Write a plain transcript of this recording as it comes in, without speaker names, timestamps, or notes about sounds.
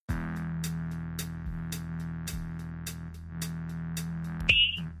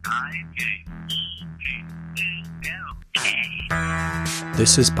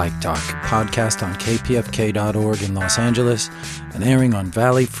This is Bike Talk, podcast on kpfk.org in Los Angeles and airing on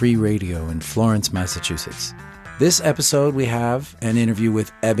Valley Free Radio in Florence, Massachusetts. This episode, we have an interview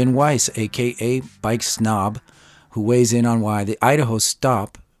with Evan Weiss, a.k.a. Bike Snob, who weighs in on why the Idaho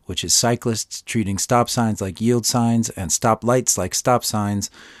Stop, which is cyclists treating stop signs like yield signs and stop lights like stop signs,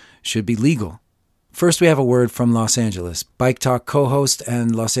 should be legal. First, we have a word from Los Angeles. Bike Talk co-host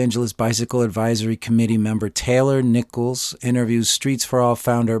and Los Angeles Bicycle Advisory Committee member Taylor Nichols interviews Streets for All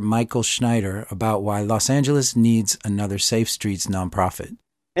founder Michael Schneider about why Los Angeles needs another Safe Streets nonprofit.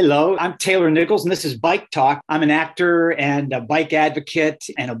 Hello, I'm Taylor Nichols, and this is Bike Talk. I'm an actor and a bike advocate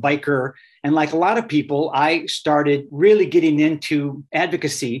and a biker. And like a lot of people, I started really getting into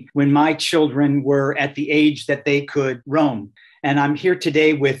advocacy when my children were at the age that they could roam. And I'm here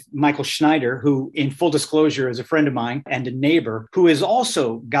today with Michael Schneider, who, in full disclosure, is a friend of mine and a neighbor who has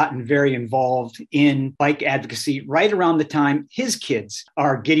also gotten very involved in bike advocacy right around the time his kids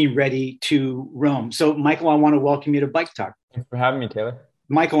are getting ready to roam. So, Michael, I want to welcome you to Bike Talk. Thanks for having me, Taylor.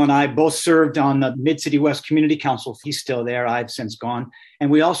 Michael and I both served on the Mid-City West Community Council. He's still there. I've since gone. And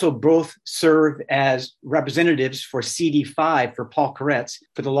we also both serve as representatives for CD5 for Paul Koretz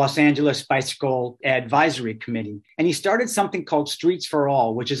for the Los Angeles Bicycle Advisory Committee. And he started something called Streets for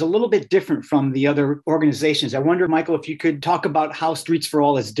All, which is a little bit different from the other organizations. I wonder, Michael, if you could talk about how Streets for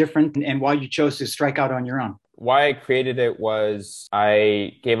All is different and why you chose to strike out on your own. Why I created it was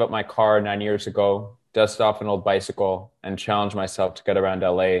I gave up my car 9 years ago, dusted off an old bicycle, and challenged myself to get around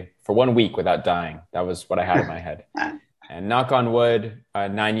LA for 1 week without dying. That was what I had in my head. And knock on wood,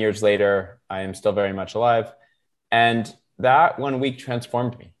 9 years later, I am still very much alive. And that 1 week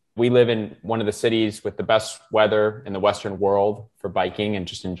transformed me. We live in one of the cities with the best weather in the Western world for biking and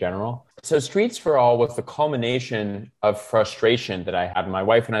just in general. So Streets for All was the culmination of frustration that I had. My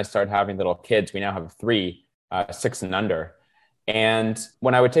wife and I started having little kids. We now have 3, 6 and under. And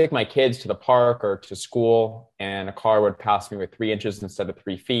when I would take my kids to the park or to school and a car would pass me with 3 inches instead of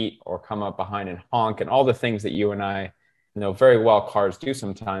 3 feet or come up behind and honk and all the things that you and I know very well cars do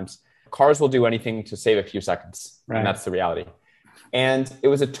sometimes, cars will do anything to save a few seconds. Right. And that's the reality. And it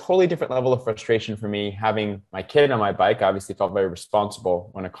was a totally different level of frustration for me having my kid on my bike. I obviously felt very responsible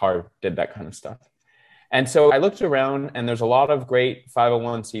when a car did that kind of stuff. And so I looked around and there's a lot of great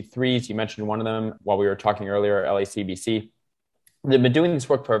 501c3s. You mentioned one of them while we were talking earlier, LACBC. They've been doing this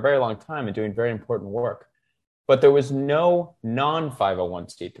work for a very long time and doing very important work. But there was no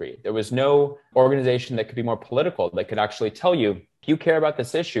non-501c3. There was no organization that could be more political, that could actually tell you, if you care about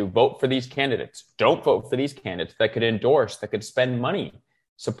this issue, vote for these candidates. Don't vote for these candidates, that could endorse, that could spend money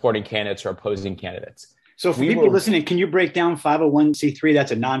supporting candidates or opposing candidates. So for people listening, can you break down 501c3?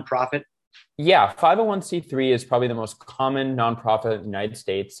 That's a nonprofit? Yeah, 501c3 is probably the most common nonprofit in the United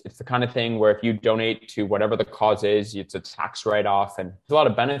States. It's the kind of thing where if you donate to whatever the cause is, it's a tax write-off and there's a lot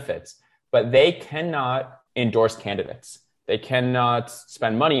of benefits, but they cannot endorse candidates. They cannot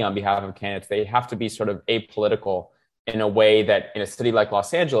spend money on behalf of candidates. They have to be sort of apolitical in a way that in a city like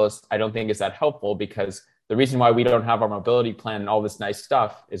Los Angeles, I don't think is that helpful because the reason why we don't have our mobility plan and all this nice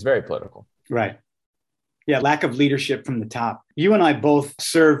stuff is very political. Right. Yeah, lack of leadership from the top. You and I both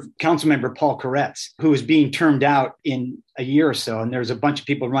serve Councilmember Paul Koretz, who is being termed out in a year or so. And there's a bunch of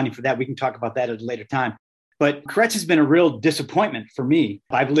people running for that. We can talk about that at a later time. But Koretz has been a real disappointment for me.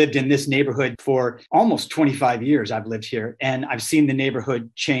 I've lived in this neighborhood for almost 25 years. I've lived here and I've seen the neighborhood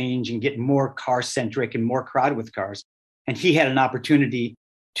change and get more car-centric and more crowded with cars. And he had an opportunity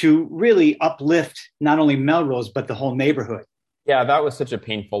to really uplift not only Melrose, but the whole neighborhood. Yeah, that was such a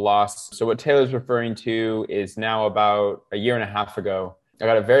painful loss. So what Taylor's referring to is now about a year and a half ago. I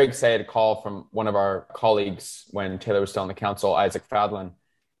got a very excited call from one of our colleagues when Taylor was still on the council, Isaac Fadlin,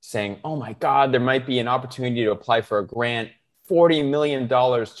 saying, oh my God, there might be an opportunity to apply for a grant, $40 million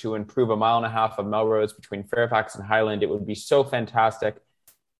to improve 1.5 miles of Melrose between Fairfax and Highland. It would be so fantastic.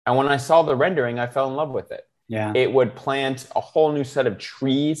 And when I saw the rendering, I fell in love with it. Yeah. It would plant a whole new set of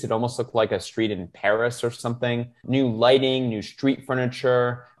trees. It almost looked like a street in Paris or something. New lighting, new street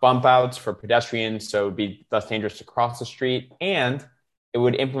furniture, bump outs for pedestrians so it would be less dangerous to cross the street. And it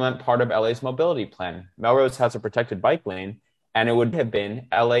would implement part of LA's mobility plan. Melrose has a protected bike lane, and it would have been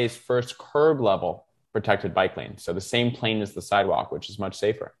LA's first curb level protected bike lane. So the same plane as the sidewalk, which is much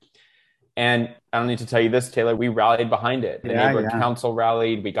safer. And I don't need to tell you this, Taylor, we rallied behind it. The neighborhood council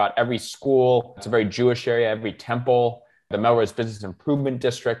rallied. We got every school. It's a very Jewish area, every temple, the Melrose Business Improvement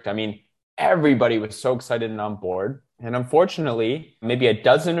District. I mean, everybody was so excited and on board. And unfortunately, maybe a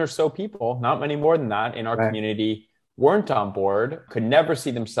dozen or so people, not many more than that in our community, weren't on board, could never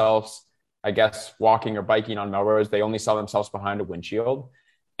see themselves, I guess, walking or biking on Melrose. They only saw themselves behind a windshield.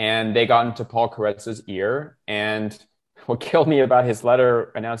 and they got into Paul Koretz's ear. And what killed me about his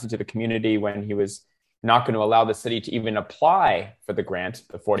letter announcing to the community when he was not going to allow the city to even apply for the grant,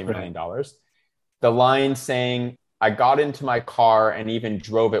 the $40 million, the line saying, "I got into my car and even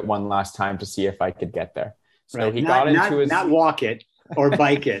drove it one last time to see if I could get there." So he got into his... Not walk it or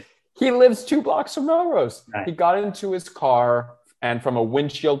bike it. He lives 2 blocks from Melrose. Right. He got into his car and from a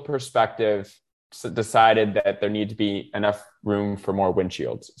windshield perspective, decided that there needed to be enough room for more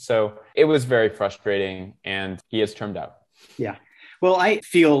windshields. So it was very frustrating, and he has turned out. Yeah. Well, I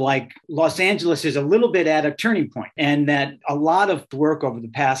feel like Los Angeles is a little bit at a turning point, and that a lot of work over the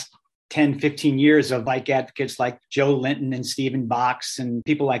past 10, 15 years of bike advocates like Joe Linton and Stephen Box and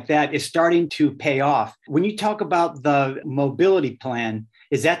people like that is starting to pay off. When you talk about the mobility plan,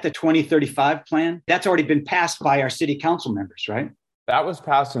 is that the 2035 plan? That's already been passed by our city council members, right? That was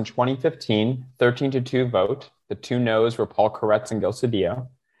passed in 2015, 13-2 vote. The 2 no's were Paul Koretz and Gil Cedillo.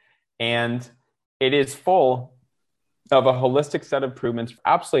 And it is full of a holistic set of improvements for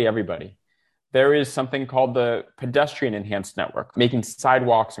absolutely everybody. There is something called the pedestrian enhanced network, making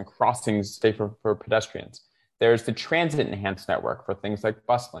sidewalks and crossings safer for pedestrians. There's the transit enhanced network for things like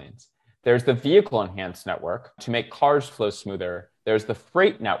bus lanes. There's the vehicle enhanced network to make cars flow smoother. There's the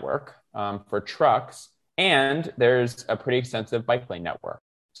freight network for trucks. And there's a pretty extensive bike lane network.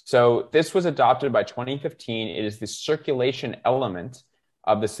 So this was adopted by 2015. It is the circulation element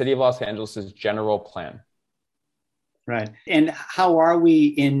of the City of Los Angeles' general plan. Right. And how are we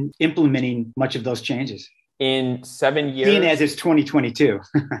in implementing much of those changes? In 7 years... Seeing as it's 2022.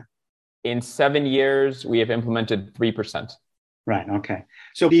 In 7 years, we have implemented 3%. Right. Okay.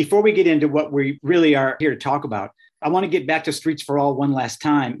 So before we get into what we really are here to talk about, I want to get back to Streets for All one last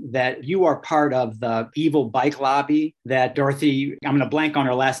time, that you are part of the evil bike lobby that Dorothy, I'm going to blank on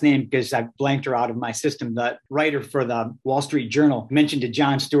her last name because I blanked her out of my system. The writer for the Wall Street Journal mentioned to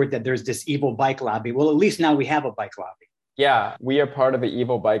Jon Stewart that there's this evil bike lobby. Well, at least now we have a bike lobby. Yeah, we are part of the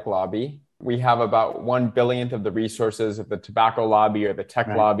evil bike lobby. We have about 1/billionth of the resources of the tobacco lobby or the tech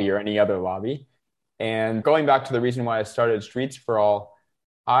lobby or any other lobby. And going back to the reason why I started Streets for All,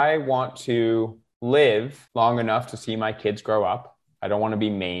 I want to live long enough to see my kids grow up. I don't want to be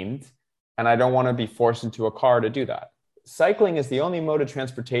maimed, and I don't want to be forced into a car to do that. Cycling is the only mode of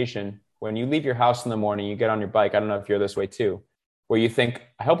transportation. When you leave your house in the morning, you get on your bike. I don't know if you're this way too, where you think,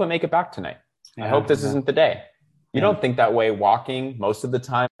 I hope I make it back tonight. I hope this isn't the day. You don't think that way walking most of the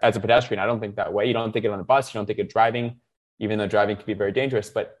time. As a pedestrian, I don't think that way. You don't think it on a bus. You don't think it driving, even though driving can be very dangerous.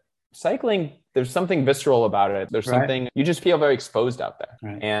 But cycling, there's something visceral about it. There's something, you just feel very exposed out there.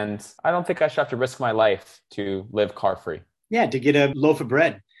 Right. And I don't think I should have to risk my life to live car free. Yeah, to get a loaf of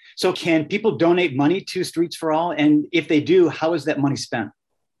bread. So can people donate money to Streets for All? And if they do, how is that money spent?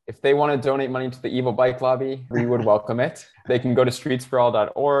 If they want to donate money to the evil bike lobby, we would welcome it. They can go to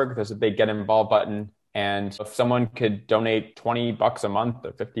streetsforall.org. There's a big get involved button. And if someone could donate $20 a month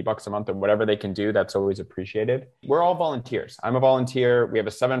or $50 a month or whatever they can do, that's always appreciated. We're all volunteers. I'm a volunteer. We have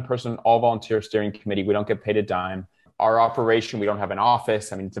a 7-person all volunteer steering committee. We don't get paid a dime. Our operation, we don't have an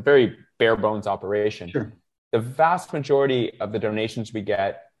office. I mean, it's a very bare bones operation. Sure. The vast majority of the donations we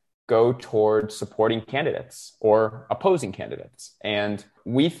get go towards supporting candidates or opposing candidates. And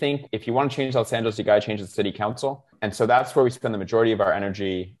we think if you want to change Los Angeles, you got to change the city council. And so that's where we spend the majority of our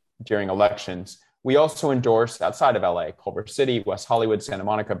energy during elections. We also endorse outside of LA, Culver City, West Hollywood, Santa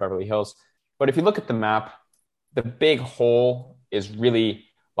Monica, Beverly Hills. But if you look at the map, the big hole is really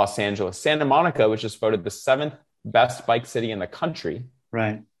Los Angeles. Santa Monica was just voted the 7th best bike city in the country.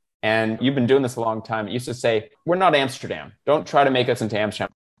 Right. And you've been doing this a long time. It used to say, we're not Amsterdam. Don't try to make us into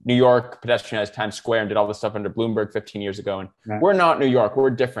Amsterdam. New York pedestrianized Times Square and did all this stuff under Bloomberg 15 years ago. And we're not New York. We're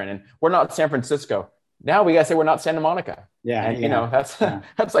different. And we're not San Francisco. Now we got to say we're not Santa Monica. Yeah. And, you know,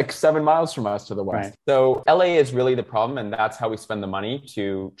 that's like 7 miles from us to the west. Right. So LA is really the problem. And that's how we spend the money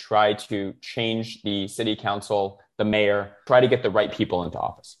to try to change the city council, the mayor, try to get the right people into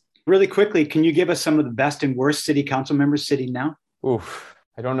office. Really quickly, can you give us some of the best and worst city council members sitting now? Oof,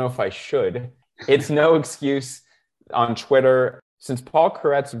 I don't know if I should. It's no excuse on Twitter. Since Paul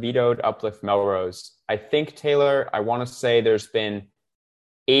Koretz vetoed Uplift Melrose, I think, Taylor, I want to say there's been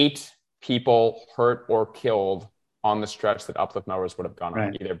 8 people hurt or killed on the stretch that Uplift Melrose would have gone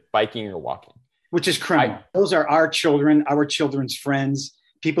on, either biking or walking. Which is criminal. Those are our children, our children's friends,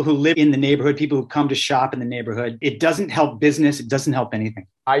 people who live in the neighborhood, people who come to shop in the neighborhood. It doesn't help business. It doesn't help anything.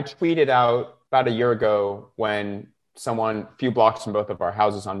 I tweeted out about a year ago when someone, a few blocks from both of our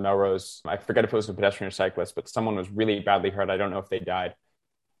houses on Melrose, I forget if it was a pedestrian or cyclist, but someone was really badly hurt. I don't know if they died.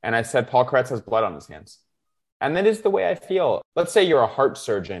 And I said, Paul Koretz has blood on his hands. And that is the way I feel. Let's say you're a heart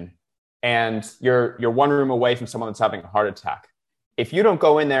surgeon and you're one room away from someone that's having a heart attack. If you don't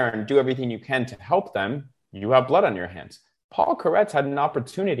go in there and do everything you can to help them, you have blood on your hands. Paul Koretz had an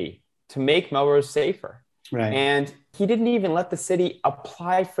opportunity to make Melrose safer. Right. And he didn't even let the city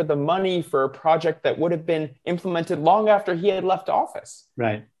apply for the money for a project that would have been implemented long after he had left office.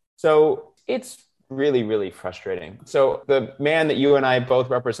 Right. So it's really, really frustrating. So the man that you and I both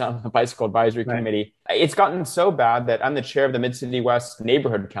represent on the Bicycle Advisory Committee, it's gotten so bad that I'm the chair of the Mid-City West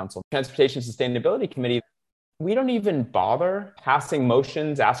Neighborhood Council, Transportation Sustainability Committee. We don't even bother passing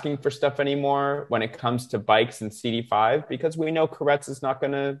motions, asking for stuff anymore when it comes to bikes and CD5, because we know Koretz is not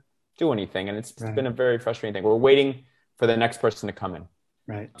going to do anything. And it's been a very frustrating thing. We're waiting for the next person to come in.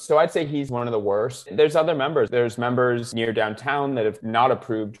 Right. So I'd say he's one of the worst. There's other members. There's members near downtown that have not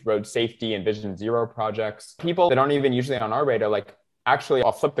approved road safety and Vision Zero projects. People that aren't even usually on our radar, like, actually,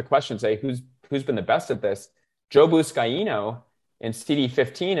 I'll flip the question, say, who's been the best at this? Joe Buscaino in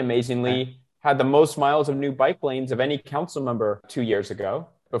CD15, amazingly, had the most miles of new bike lanes of any council member 2 years ago.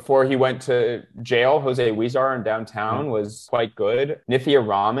 Before he went to jail, Jose Huizar in downtown was quite good. Nithya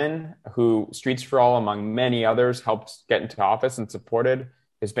Raman, who Streets for All, among many others, helped get into office and supported,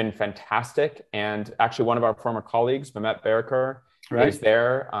 has been fantastic. And actually, one of our former colleagues, Mehmet Berekar, is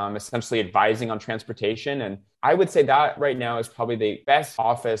there essentially advising on transportation. And I would say that right now is probably the best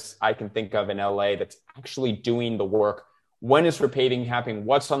office I can think of in LA that's actually doing the work. When is repaving happening?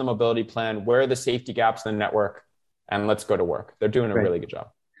 What's on the mobility plan? Where are the safety gaps in the network? And let's go to work. They're doing a really good job.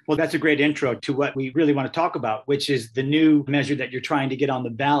 Well, that's a great intro to what we really want to talk about, which is the new measure that you're trying to get on the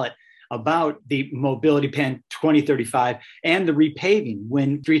ballot about the Mobility Plan 2035 and the repaving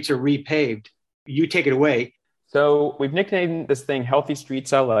when streets are repaved. You take it away. So we've nicknamed this thing Healthy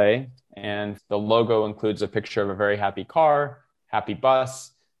Streets LA, and the logo includes a picture of a very happy car, happy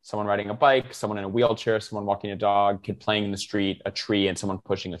bus, someone riding a bike, someone in a wheelchair, someone walking a dog, kid playing in the street, a tree, and someone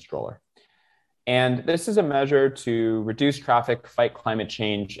pushing a stroller. And this is a measure to reduce traffic, fight climate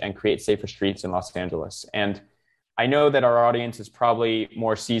change, and create safer streets in Los Angeles. And I know that our audience is probably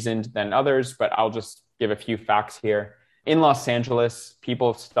more seasoned than others, but I'll just give a few facts here. In Los Angeles,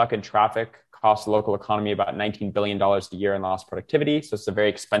 people stuck in traffic cost the local economy about $19 billion a year in lost productivity. So it's a very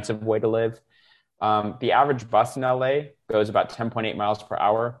expensive way to live. The average bus in LA goes about 10.8 miles per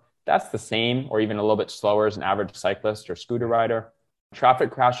hour. That's the same or even a little bit slower as an average cyclist or scooter rider.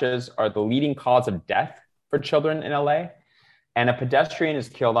 Traffic crashes are the leading cause of death for children in LA. And a pedestrian is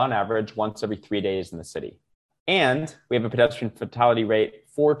killed on average once every 3 days in the city. And we have a pedestrian fatality rate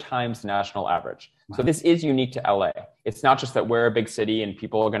 4 times the national average. Wow. So this is unique to LA. It's not just that we're a big city and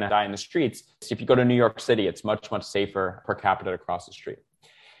people are going to die in the streets. If you go to New York City, it's much, much safer per capita across the street.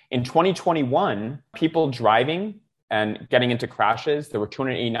 In 2021, people driving and getting into crashes, there were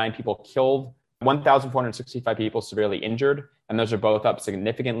 289 people killed, 1,465 people severely injured, and those are both up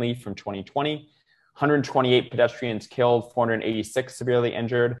significantly from 2020. 128 pedestrians killed, 486 severely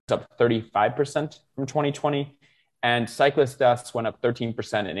injured. It's up 35% from 2020. And cyclist deaths went up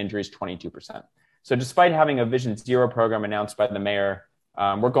 13% and injuries 22%. So despite having a Vision Zero program announced by the mayor,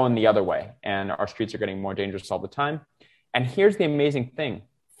 we're going the other way, and our streets are getting more dangerous all the time. And here's the amazing thing.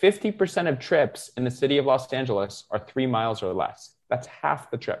 50% of trips in the city of Los Angeles are 3 miles or less. That's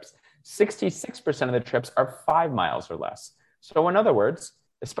half the trips. 66% of the trips are 5 miles or less. So in other words,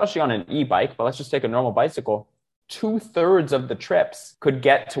 especially on an e-bike, but let's just take a normal bicycle, 2/3 of the trips could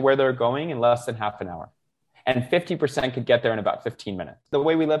get to where they're going in less than half an hour. And 50% could get there in about 15 minutes. The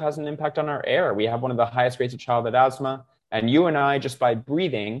way we live has an impact on our air. We have one of the highest rates of childhood asthma. And you and I, just by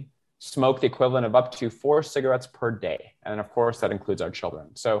breathing, smoke the equivalent of up to 4 cigarettes per day. And of course, that includes our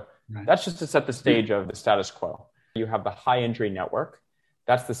children. So that's just to set the stage of the status quo. You have the high injury network.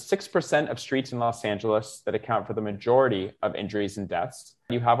 That's the 6% of streets in Los Angeles that account for the majority of injuries and deaths.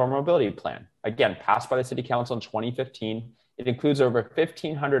 You have our mobility plan, again, passed by the city council in 2015. It includes over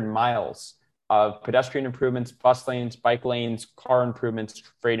 1,500 miles of pedestrian improvements, bus lanes, bike lanes, car improvements,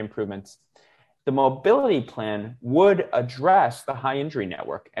 freight improvements. The mobility plan would address the high injury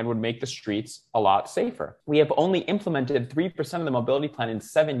network and would make the streets a lot safer. We have only implemented 3% of the mobility plan in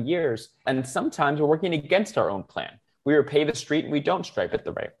 7 years, and sometimes we're working against our own plan. We repave the street and we don't stripe it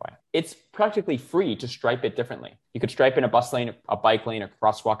the right way. It's practically free to stripe it differently. You could stripe in a bus lane, a bike lane, a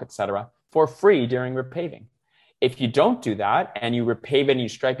crosswalk, etc., for free during repaving. If you don't do that and you repave it and you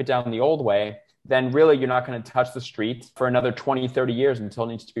stripe it down the old way, then really you're not going to touch the street for another 20, 30 years until it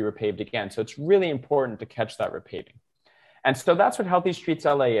needs to be repaved again. So it's really important to catch that repaving. And so that's what Healthy Streets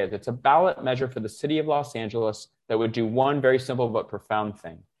LA is. It's a ballot measure for the city of Los Angeles that would do one very simple but profound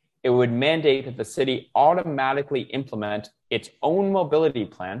thing. It would mandate that the city automatically implement its own mobility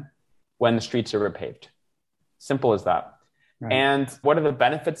plan when the streets are repaved. Simple as that. Right. And what are the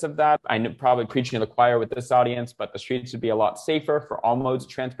benefits of that? I'm probably preaching to the choir with this audience, but the streets would be a lot safer for all modes of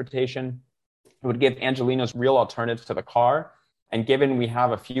transportation. It would give Angelenos real alternatives to the car. And given we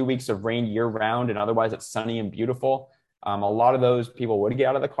have a few weeks of rain year round and otherwise it's sunny and beautiful, a lot of those people would get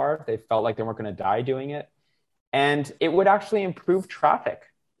out of the car if they felt like they weren't going to die doing it. And it would actually improve traffic.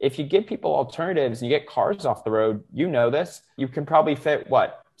 If you give people alternatives and you get cars off the road, you know this, you can probably fit,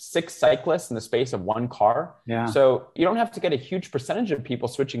 6 cyclists in the space of 1 car. Yeah. So you don't have to get a huge percentage of people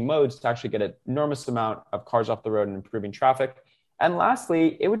switching modes to actually get an enormous amount of cars off the road and improving traffic. And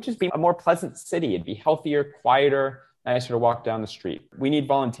lastly, it would just be a more pleasant city. It'd be healthier, quieter, nicer to walk down the street. We need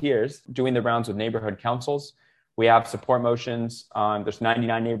volunteers doing the rounds with neighborhood councils. We have support motions. There's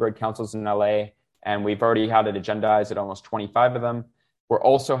 99 neighborhood councils in LA, and we've already had it agendized at almost 25 of them. We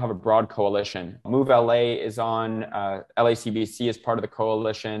also have a broad coalition. Move LA is on, LACBC is part of the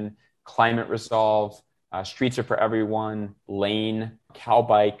coalition, Climate Resolve, Streets Are for Everyone, Lane,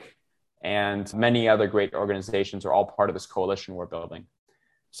 CalBike, and many other great organizations are all part of this coalition we're building.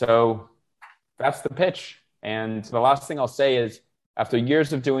 So that's the pitch. And the last thing I'll say is, after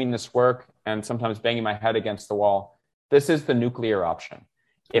years of doing this work and sometimes banging my head against the wall, this is the nuclear option.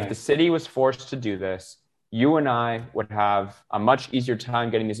 If the city was forced to do this, you and I would have a much easier time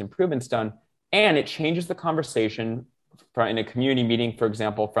getting these improvements done. And it changes the conversation in a community meeting, for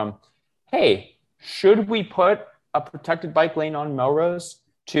example, from, hey, should we put a protected bike lane on Melrose,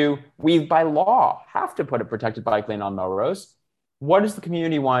 to we by law have to put a protected bike lane on Melrose. What does the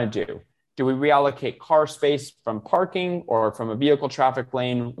community want to do? Do we reallocate car space from parking or from a vehicle traffic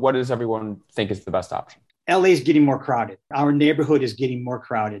lane? What does everyone think is the best option? LA is getting more crowded. Our neighborhood is getting more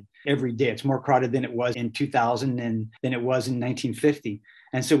crowded every day. It's more crowded than it was in 2000 and than it was in 1950.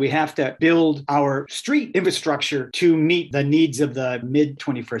 And so we have to build our street infrastructure to meet the needs of the mid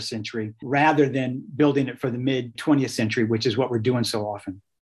 21st century rather than building it for the mid 20th century, which is what we're doing so often.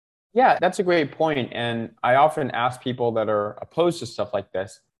 Yeah, that's a great point. And I often ask people that are opposed to stuff like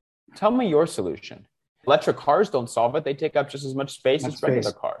this, tell me your solution. Electric cars don't solve it. They take up just as much space as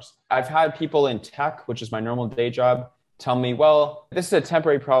regular cars. I've had people in tech, which is my normal day job, tell me, well, this is a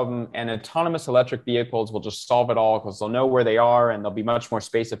temporary problem and autonomous electric vehicles will just solve it all because they'll know where they are and they'll be much more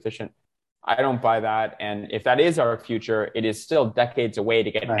space efficient. I don't buy that. And if that is our future, it is still decades away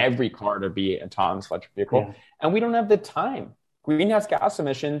to get every car to be an autonomous electric vehicle. Yeah. And we don't have the time. Greenhouse gas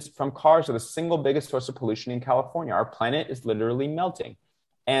emissions from cars are the single biggest source of pollution in California. Our planet is literally melting.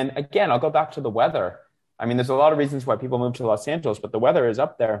 And again, I'll go back to the weather. I mean, there's a lot of reasons why people move to Los Angeles, but the weather is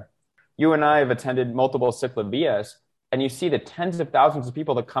up there. You and I have attended multiple ciclavías, and you see the tens of thousands of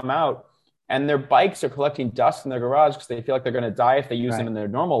people that come out and their bikes are collecting dust in their garage because they feel like they're going to die if they use them in their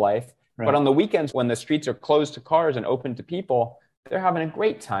normal life. But on the weekends, when the streets are closed to cars and open to people, they're having a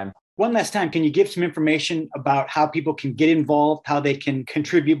great time. One last time, can you give some information about how people can get involved, how they can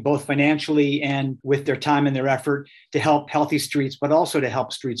contribute both financially and with their time and their effort to help Healthy Streets, but also to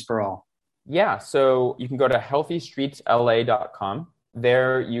help Streets for All? Yeah, so you can go to healthystreetsla.com.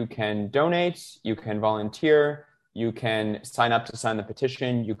 There you can donate, you can volunteer, you can sign up to sign the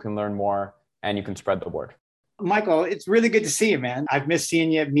petition, you can learn more, and you can spread the word. Michael, it's really good to see you, man. I've missed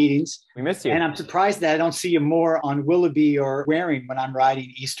seeing you at meetings. We missed you. And I'm surprised that I don't see you more on Willoughby or Waring when I'm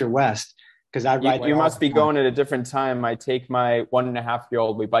riding east or west. Because I ride. You must be going at a different time. I take my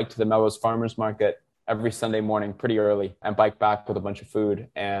 1.5-year-old, we bike to the Melrose Farmers Market every Sunday morning pretty early and bike back with a bunch of food.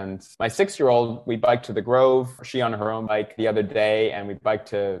 And my 6-year-old, we biked to the Grove, she on her own bike the other day, and we biked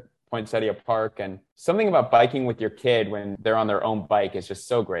to Poinsettia Park. And something about biking with your kid when they're on their own bike is just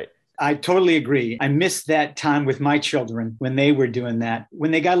so great. I totally agree. I missed that time with my children when they were doing that.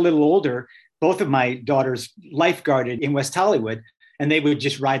 When they got a little older, both of my daughters lifeguarded in West Hollywood, and they would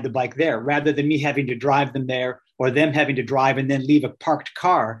just ride the bike there rather than me having to drive them there or them having to drive and then leave a parked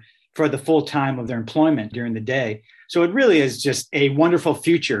car for the full time of their employment during the day. So it really is just a wonderful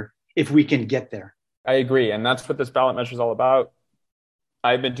future if we can get there. I agree. And that's what this ballot measure is all about.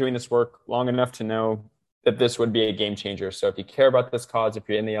 I've been doing this work long enough to know that this would be a game changer. So if you care about this cause, if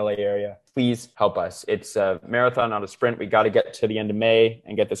you're in the LA area, please help us. It's a marathon, not a sprint. We got to get to the end of May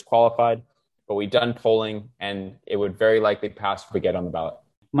and get this qualified. But we've done polling, and it would very likely pass if we get on the ballot.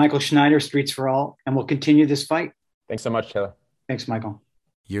 Michael Schneider, Streets for All, and we'll continue this fight. Thanks so much, Taylor. Thanks, Michael.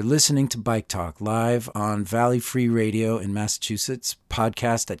 You're listening to Bike Talk live on Valley Free Radio in Massachusetts,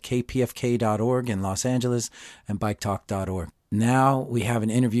 podcast at kpfk.org in Los Angeles, and biketalk.org. Now we have an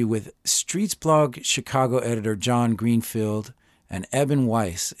interview with Streets Blog Chicago editor John Greenfield and Evan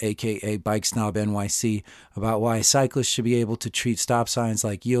Weiss, aka Bike Snob NYC, about why cyclists should be able to treat stop signs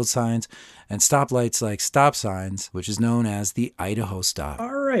like yield signs and stoplights like stop signs, which is known as the Idaho Stop.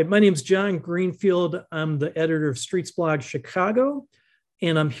 All right, my name's John Greenfield. I'm the editor of Streets Blog Chicago,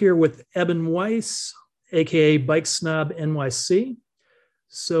 and I'm here with Evan Weiss, aka Bike Snob NYC.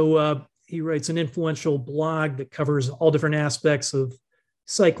 So he writes an influential blog that covers all different aspects of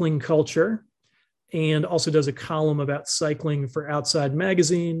cycling culture, and also does a column about cycling for Outside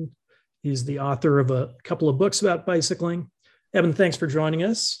Magazine. He's the author of a couple of books about bicycling. Evan, thanks for joining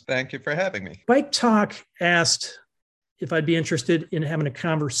us. Thank you for having me. Bike Talk asked if I'd be interested in having a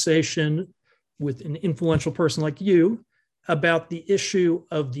conversation with an influential person like you about the issue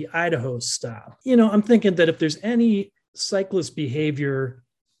of the Idaho Stop. You know, I'm thinking that if there's any cyclist behavior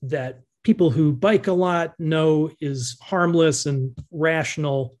that people who bike a lot know is harmless and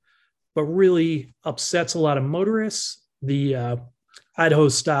rational, but really upsets a lot of motorists, the Idaho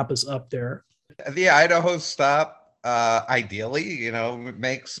Stop is up there. The Idaho Stop, ideally,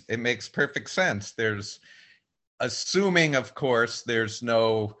 it makes perfect sense. There's, assuming, of course, there's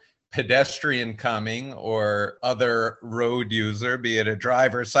no pedestrian coming or other road user, be it a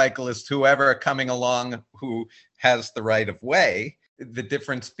driver, cyclist, whoever coming along who has the right of way. The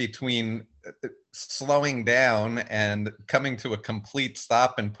difference between slowing down and coming to a complete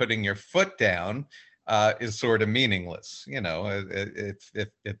stop and putting your foot down is sort of meaningless.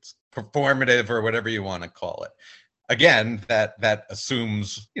 It's performative or whatever you want to call it. Again, that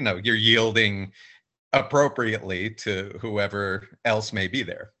assumes, you're yielding appropriately to whoever else may be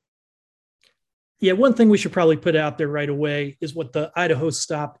there. Yeah, one thing we should probably put out there right away is what the Idaho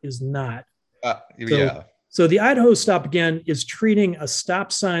Stop is not. So the Idaho Stop, again, is treating a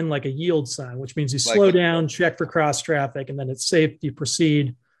stop sign like a yield sign, which means you slow down, check for cross traffic, and then it's safe, you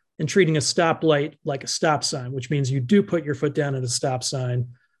proceed, and treating a stoplight like a stop sign, which means you do put your foot down at a stop sign,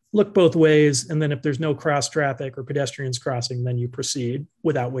 look both ways, and then if there's no cross traffic or pedestrians crossing, then you proceed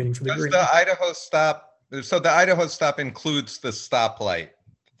without waiting for the green. The Idaho Stop includes the stoplight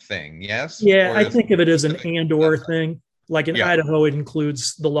thing, yes? Yeah, I think of it as an and/or thing. Like in Idaho,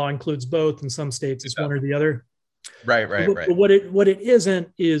 the law includes both. In some states, it's one or the other. Right. But what it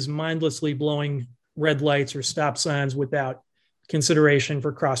isn't is mindlessly blowing red lights or stop signs without consideration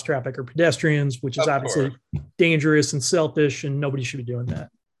for cross traffic or pedestrians, which is obviously dangerous and selfish, and nobody should be doing that.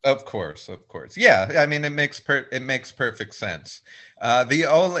 Of course. Yeah, I mean, it makes perfect sense.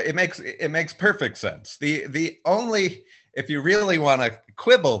 It makes perfect sense. The only, if you really want to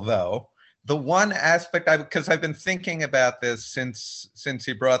quibble, though, the one aspect, because I've been thinking about this since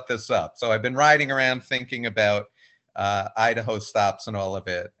you brought this up. So I've been riding around thinking about Idaho stops and all of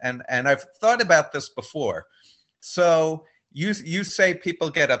it, and I've thought about this before. So you say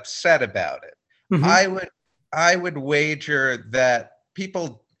people get upset about it. Mm-hmm. I would wager that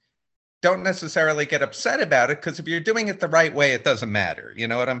people don't necessarily get upset about it, because if you're doing it the right way, it doesn't matter. You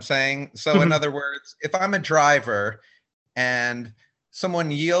know what I'm saying? So in other words, if I'm a driver and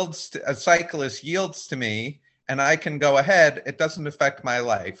a cyclist yields to me and I can go ahead, it doesn't affect my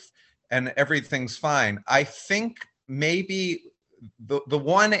life and everything's fine. I think maybe the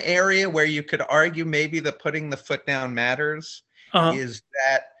one area where you could argue maybe that putting the foot down matters is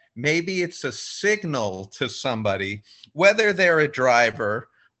that maybe it's a signal to somebody, whether they're a driver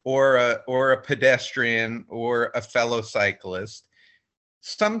or a pedestrian or a fellow cyclist.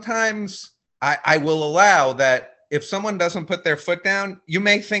 Sometimes I will allow that. If someone doesn't put their foot down, you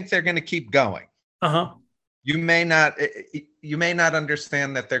may think they're going to keep going. You may not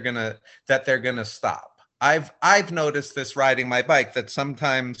understand that they're going to stop. I've noticed this riding my bike, that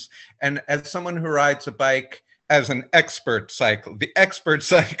sometimes, and as someone who rides a bike as the expert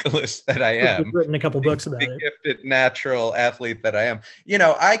cyclist that I am, you've written a couple books about it, gifted natural athlete that I am,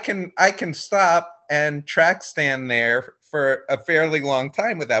 I can stop and track stand there for a fairly long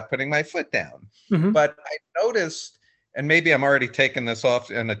time without putting my foot down. Mm-hmm. But I noticed, and maybe I'm already taking this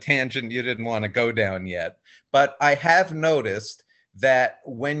off on a tangent you didn't want to go down yet, but I have noticed that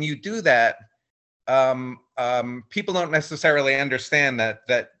when you do that, people don't necessarily understand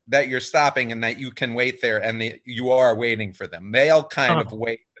that you're stopping and that you can wait there and you are waiting for them. They'll kind of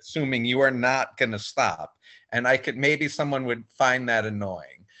wait, assuming you are not going to stop. And maybe someone would find that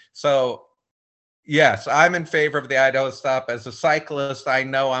annoying. So yes, I'm in favor of the Idaho Stop. As a cyclist, I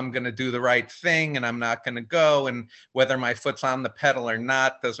know I'm going to do the right thing and I'm not going to go. And whether my foot's on the pedal or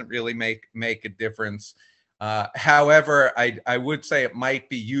not doesn't really make a difference. However, I would say it might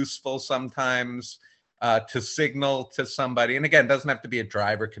be useful sometimes to signal to somebody. And again, it doesn't have to be a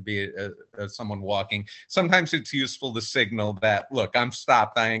driver, it could be someone walking. Sometimes it's useful to signal that, look, I'm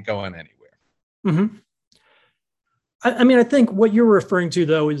stopped, I ain't going anywhere. Mm-hmm. I mean, I think what you're referring to,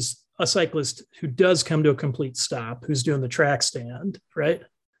 though, is a cyclist who does come to a complete stop, who's doing the track stand, right?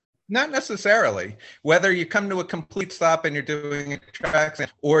 Not necessarily. Whether you come to a complete stop and you're doing a track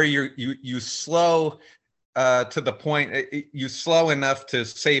stand, or you slow to the point, you slow enough to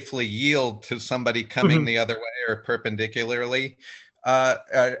safely yield to somebody coming the other way or perpendicularly.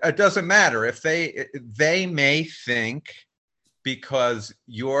 It doesn't matter if they may think, because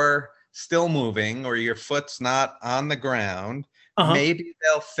you're still moving or your foot's not on the ground, maybe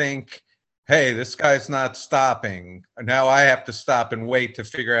they'll think, hey, this guy's not stopping. Now I have to stop and wait to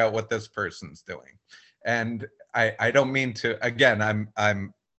figure out what this person's doing. And I don't mean to, again,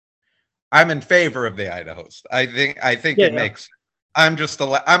 I'm in favor of the Idaho. I think it makes, I'm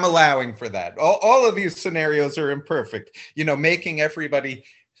allowing for that. All of these scenarios are imperfect. Making everybody,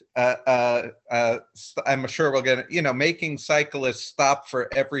 I'm sure we'll get, making cyclists stop for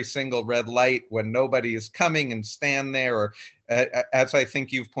every single red light when nobody is coming and stand there, or as I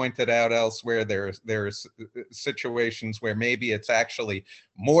think you've pointed out elsewhere, there's situations where maybe it's actually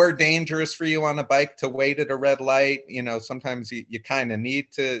more dangerous for you on a bike to wait at a red light. Sometimes you kind of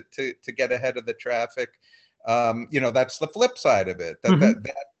need to get ahead of the traffic. That's the flip side of it.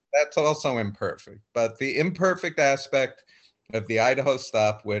 That's also imperfect. But the imperfect aspect of the Idaho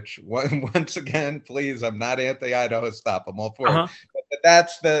stop, which once again, please, I'm not anti-Idaho stop. I'm all for it. But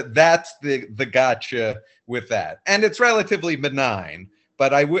that's the gotcha with that, and it's relatively benign.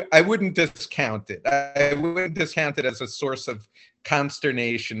 But I wouldn't discount it. I wouldn't discount it as a source of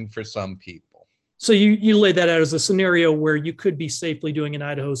consternation for some people. So you lay that out as a scenario where you could be safely doing an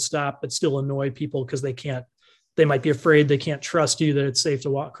Idaho stop, but still annoy people because they might be afraid, they can't trust you that it's safe to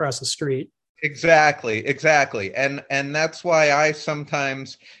walk across the street. Exactly. And that's why I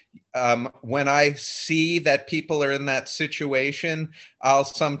sometimes, when I see that people are in that situation, I'll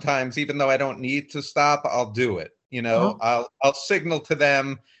sometimes, even though I don't need to stop, I'll do it. I'll signal to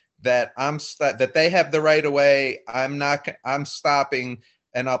them that that they have the right of way. I'm stopping,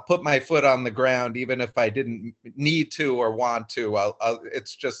 and I'll put my foot on the ground, even if I didn't need to or want to.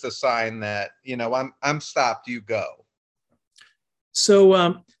 It's just a sign that, I'm stopped, you go.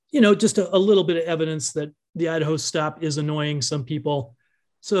 So, just a little bit of evidence that the Idaho stop is annoying some people.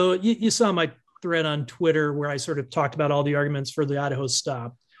 So you saw my thread on Twitter where I sort of talked about all the arguments for the Idaho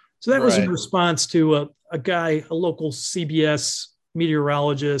stop. So that was in response to a guy, a local CBS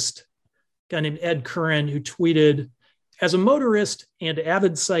meteorologist, a guy named Ed Curran, who tweeted, as a motorist and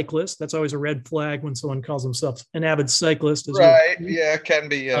avid cyclist, that's always a red flag when someone calls himself an avid cyclist. Right, yeah, it can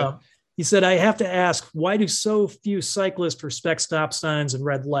be. He said, I have to ask, why do so few cyclists respect stop signs and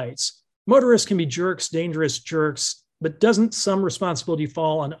red lights? Motorists can be jerks, dangerous jerks, but doesn't some responsibility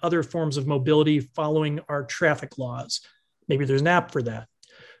fall on other forms of mobility following our traffic laws? Maybe there's an app for that.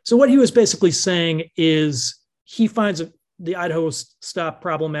 So what he was basically saying is he finds the Idaho stop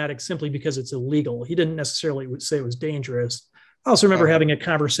problematic simply because it's illegal. He didn't necessarily say it was dangerous. I also remember having a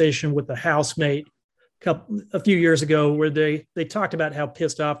conversation with a housemate a few years ago where they talked about how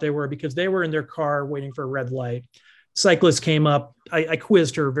pissed off they were because they were in their car waiting for a red light. Cyclist came up. I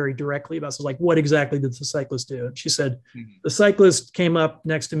quizzed her very directly about, so like, what exactly did the cyclist do? And she said, the cyclist came up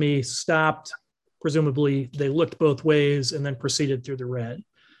next to me, stopped, presumably they looked both ways and then proceeded through the red.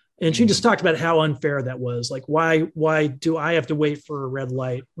 And she just talked about how unfair that was. Like, why do I have to wait for a red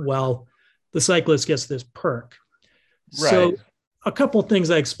light while the cyclist gets this perk? Right. So a couple of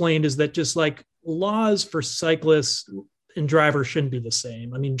things I explained is that just like laws for cyclists and drivers shouldn't be the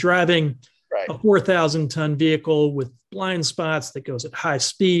same. I mean, driving a 4,000-ton vehicle with blind spots that goes at high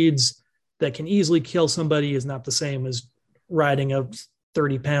speeds that can easily kill somebody is not the same as riding a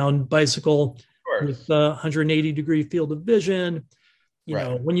 30-pound bicycle with 180-degree field of vision. You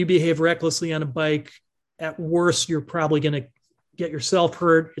know, when you behave recklessly on a bike, at worst, you're probably going to get yourself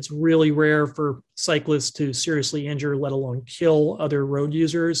hurt. It's really rare for cyclists to seriously injure, let alone kill other road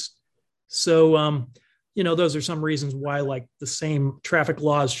users. So, those are some reasons why, like, the same traffic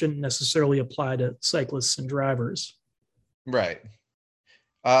laws shouldn't necessarily apply to cyclists and drivers. Right.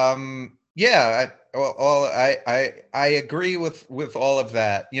 Yeah. I agree with all of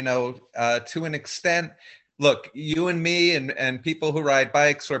that. To an extent. Look, you and me and people who ride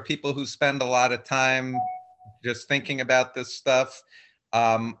bikes or people who spend a lot of time just thinking about this stuff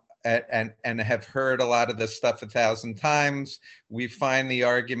and have heard a lot of this stuff 1,000 times, we find the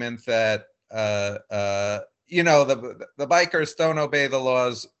argument that, the bikers don't obey the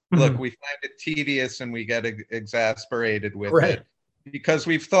laws. Look, we find it tedious and we get exasperated with it because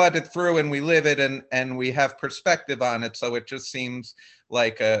we've thought it through and we live it and we have perspective on it. So it just seems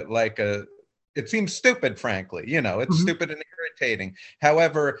it seems stupid, frankly. It's stupid and irritating.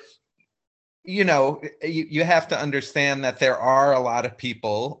 However, you have to understand that there are a lot of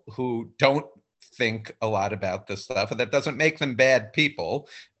people who don't think a lot about this stuff, and that doesn't make them bad people.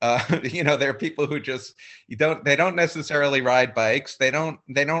 There are people who just they don't necessarily ride bikes. They don't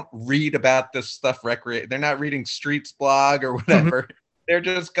read about this stuff. They're not reading Streets blog or whatever. Mm-hmm. They're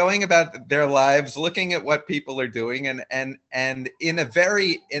just going about their lives, looking at what people are doing, and in a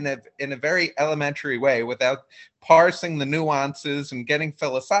very elementary way, without parsing the nuances and getting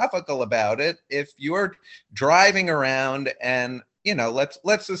philosophical about it. If you're driving around and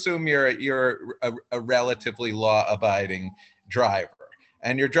let's assume you're a relatively law-abiding driver,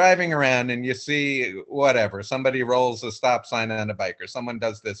 and you're driving around and you see whatever, somebody rolls a stop sign on a bike, or someone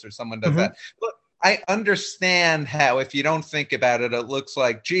does this or someone does mm-hmm. that. Look, I understand how, if you don't think about it, it looks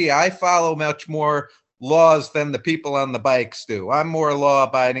like, gee, I follow much more laws than the people on the bikes do. I'm more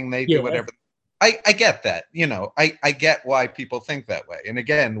law-abiding. They do whatever. I get that. I get why people think that way. And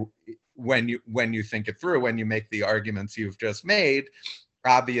again, when you think it through, when you make the arguments you've just made,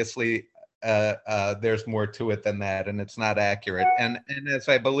 obviously there's more to it than that, and it's not accurate. And as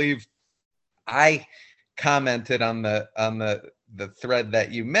I believe I commented on the thread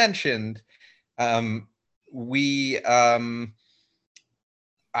that you mentioned,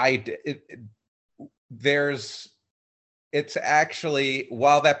 it's actually,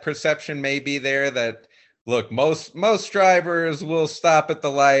 while that perception may be there that, look, most drivers will stop at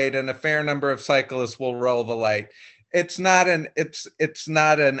the light and a fair number of cyclists will roll the light, it's not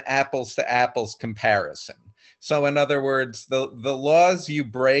an apples to apples comparison. So in other words, the laws you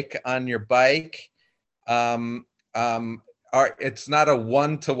break on your bike it's not a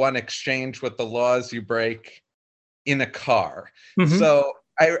one-to-one exchange with the laws you break in a car. Mm-hmm. So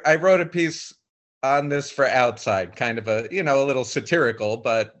I wrote a piece on this for Outside, kind of a little satirical,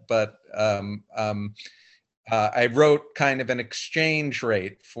 but I wrote kind of an exchange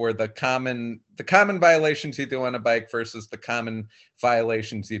rate for the common violations you do on a bike versus the common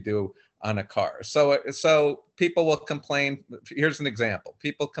violations you do on a car. So people will complain. Here's an example.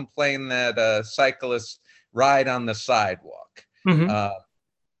 People complain that cyclists ride on the sidewalk. Mm-hmm.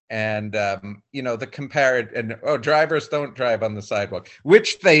 Drivers don't drive on the sidewalk,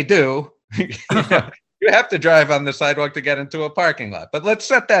 which they do. You have to drive on the sidewalk to get into a parking lot, but let's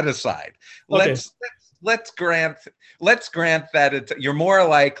set that aside. Okay. Let's grant that you're more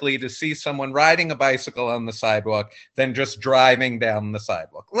likely to see someone riding a bicycle on the sidewalk than just driving down the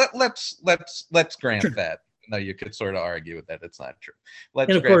sidewalk. Let's grant sure. that. No, you could sort of argue that it's not true.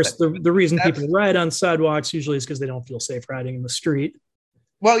 And of course, the reason people ride on sidewalks usually is because they don't feel safe riding in the street.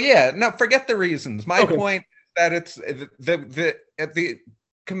 Well, yeah, no, forget the reasons. My point is that it's the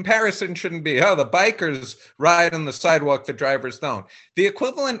comparison shouldn't be, the bikers ride on the sidewalk, the drivers don't. The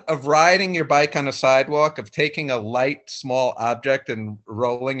equivalent of riding your bike on a sidewalk, of taking a light, small object and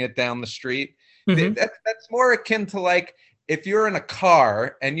rolling it down the street, mm-hmm. that's more akin to, like, if you're in a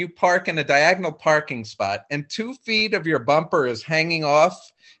car and you park in a diagonal parking spot and 2 feet of your bumper is hanging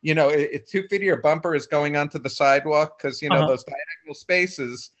off, 2 feet of your bumper is going onto the sidewalk because, those diagonal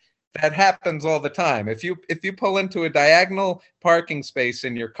spaces, that happens all the time. If you pull into a diagonal parking space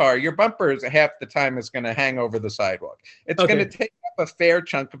in your car, your bumper half the time is going to hang over the sidewalk. It's going to take up a fair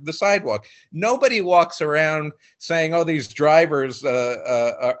chunk of the sidewalk. Nobody walks around saying, these drivers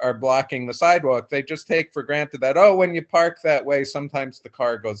are blocking the sidewalk. They just take for granted that, when you park that way, sometimes the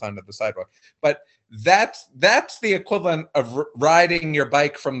car goes onto the sidewalk. But that's the equivalent of riding your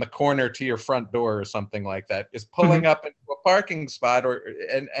bike from the corner to your front door or something like that, is pulling mm-hmm. up into a parking spot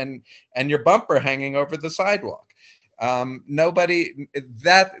and your bumper hanging over the sidewalk.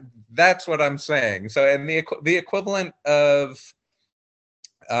 That's what I'm saying. So, and the equivalent of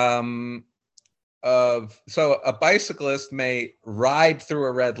so a bicyclist may ride through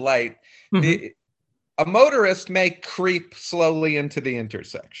a red light. Mm-hmm. A motorist may creep slowly into the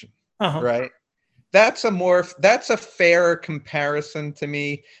intersection, uh-huh. right? That's a fairer comparison to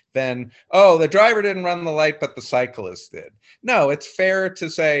me than, the driver didn't run the light, but the cyclist did. No, it's fair to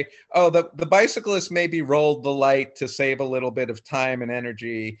say, the bicyclist maybe rolled the light to save a little bit of time and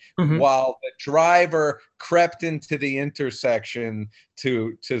energy, mm-hmm. while the driver crept into the intersection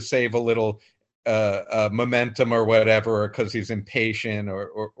to save a little momentum or whatever, because he's impatient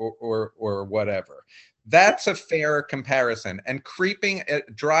or whatever. That's a fair comparison. And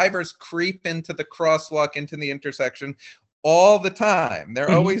drivers creep into the crosswalk, into the intersection all the time. They're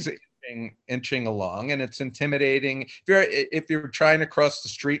mm-hmm. always inching along, and it's intimidating. If you're trying to cross the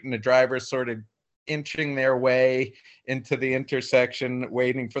street and the driver's sort of inching their way into the intersection,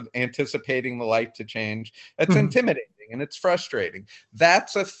 anticipating the light to change, that's mm-hmm. intimidating and it's frustrating.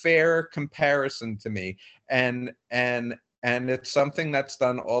 That's a fair comparison to me. And and it's something that's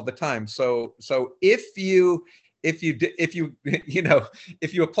done all the time. So if you you know,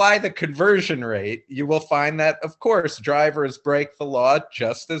 if you apply the conversion rate, you will find that, of course, drivers break the law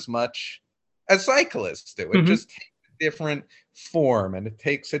just as much as cyclists do. It just takes a different form and it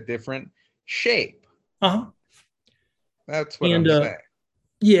takes a different shape. That's what I'm saying.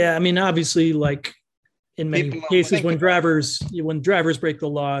 Yeah, I mean, obviously, like in many cases, when drivers break the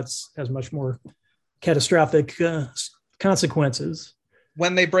law, it has much more catastrophic consequences.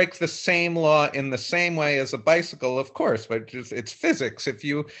 When they break the same law in the same way as a bicycle, of course, but it's physics. If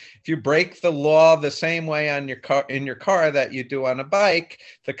you break the law the same way on your car that you do on a bike,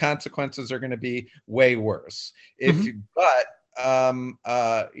 the consequences are going to be way worse. But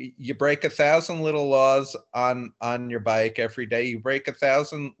you break 1,000 little laws on your bike every day. You break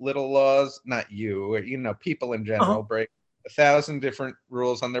 1,000 little laws, not you, you know, people in general break 1,000 different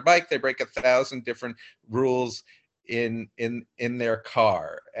rules on their bike. They break 1,000 different rules in their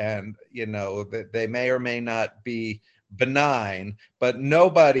car, and you know that they may or may not be benign, but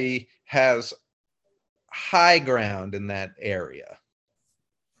nobody has high ground in that area.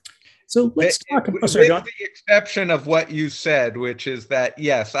 So let's talk with the exception of what you said, which is that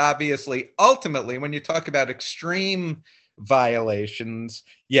yes, obviously, ultimately, when you talk about extreme violations,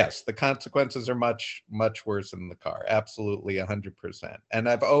 yes, the consequences are much worse in the car. Absolutely, 100%. And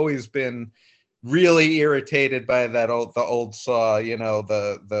I've always been really irritated by the old saw, you know,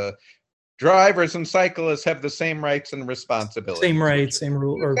 the drivers and cyclists have the same rights and responsibilities. Same rights, same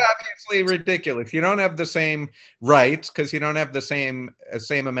rule. It's obviously ridiculous. You don't have the same rights because you don't have the same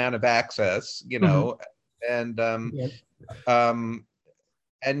amount of access, you know, and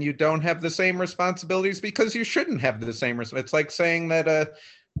you don't have the same responsibilities because you shouldn't have the same. It's like saying that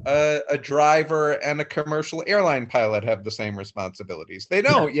a driver and a commercial airline pilot have the same responsibilities. They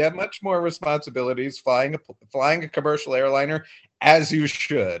don't. You have much more responsibilities flying a commercial airliner, as you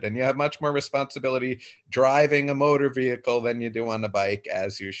should, and you have much more responsibility driving a motor vehicle than you do on a bike,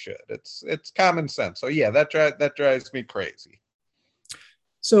 as you should. It's common sense. So yeah, that drives me crazy.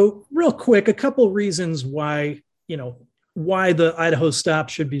 So real quick, a couple reasons why the Idaho stop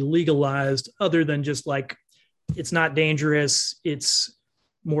should be legalized, other than just like it's not dangerous, it's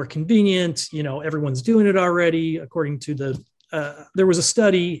more convenient, you know, everyone's doing it already. According to there was a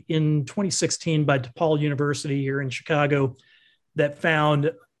study in 2016 by DePaul University here in Chicago that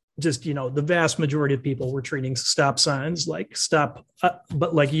found just, you know, the vast majority of people were treating stop signs like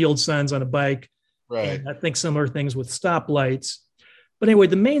but like yield signs on a bike. Right. And I think similar things with stoplights. But anyway,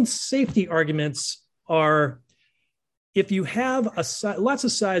 the main safety arguments are if you have lots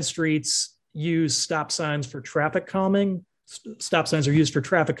of side streets use stop signs for traffic calming. Stop signs are used for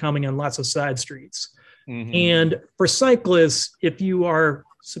traffic calming on lots of side streets. And for cyclists, if you are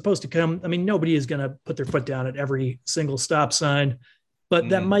supposed to come, I mean, nobody is going to put their foot down at every single stop sign, but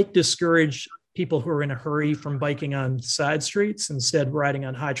that might discourage people who are in a hurry from biking on side streets, instead riding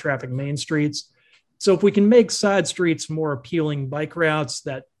on high traffic main streets. So if we can make side streets more appealing bike routes,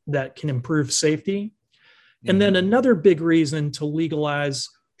 that can improve safety. And then another big reason to legalize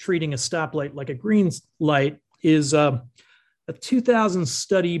treating a stoplight like a green light is a 2000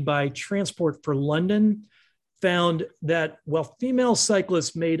 study by Transport for London found that while female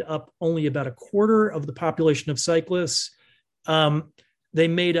cyclists made up only about a quarter of the population of cyclists, they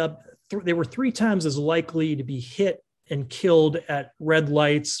were 3 times as likely to be hit and killed at red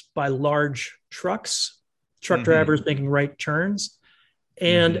lights by large truck drivers making right turns.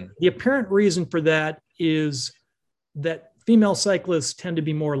 And the apparent reason for that is that female cyclists tend to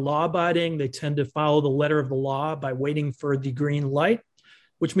be more law-abiding. They tend to follow the letter of the law by waiting for the green light,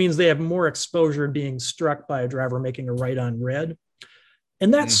 which means they have more exposure to being struck by a driver making a right on red.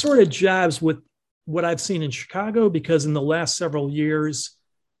 And that sort of jives with what I've seen in Chicago, because in the last several years,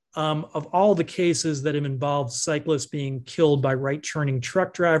 of all the cases that have involved cyclists being killed by right-turning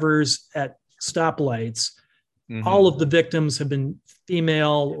truck drivers at stoplights, all of the victims have been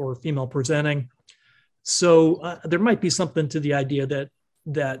female or female presenting. So there might be something to the idea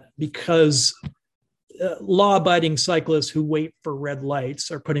that because law-abiding cyclists who wait for red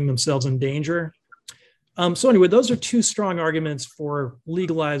lights are putting themselves in danger. So anyway, those are 2 strong arguments for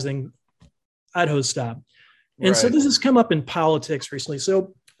legalizing Idaho stop. And so this has come up in politics recently.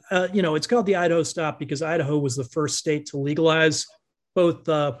 So, it's called the Idaho stop because Idaho was the first state to legalize both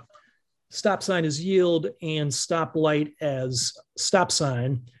stop sign as yield and stoplight as stop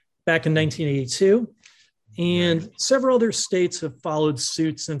sign back in 1982. And several other states have followed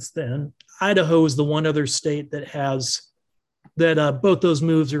suit since then. Idaho is the one other state that has both those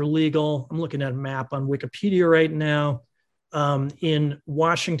moves are legal. I'm looking at a map on Wikipedia right now. In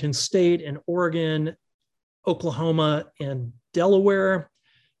Washington State and Oregon, Oklahoma and Delaware,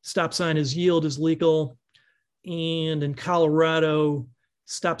 stop sign is yield is legal. And in Colorado,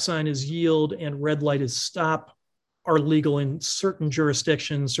 stop sign is yield and red light is stop are legal in certain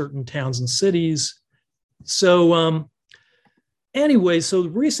jurisdictions, certain towns and cities. So anyway, so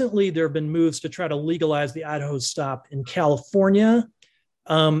recently there have been moves to try to legalize the Idaho stop in California.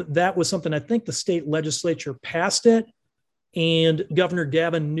 That was something I think the state legislature passed it, and Governor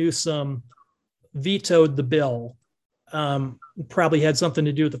Gavin Newsom vetoed the bill. Probably had something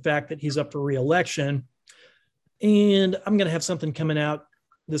to do with the fact that he's up for re-election. And I'm going to have something coming out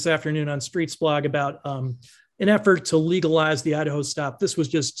this afternoon on Streets Blog about an effort to legalize the Idaho stop. This was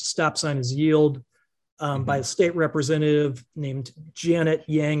just stop sign is yield by a state representative named Janet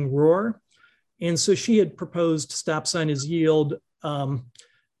Yang Rohr. And so she had proposed stop sign is yield, and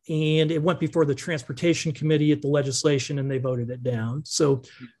it went before the Transportation Committee at the legislation, and they voted it down. So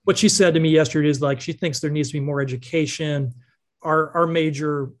what she said to me yesterday is like, she thinks there needs to be more education. Our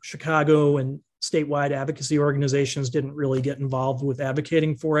major Chicago and statewide advocacy organizations didn't really get involved with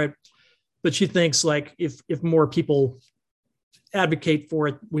advocating for it. But she thinks like if more people advocate for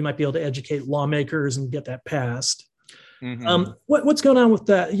it, we might be able to educate lawmakers and get that passed. What's going on with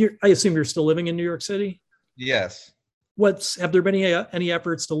that? I assume you're still living in New York City? Yes. Have there been any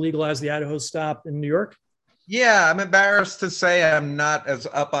efforts to legalize the Idaho stop in New York? Yeah, I'm embarrassed to say I'm not as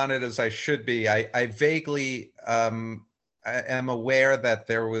up on it as I should be. I vaguely I am aware that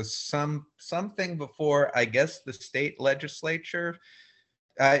there was something before, I guess, the state legislature.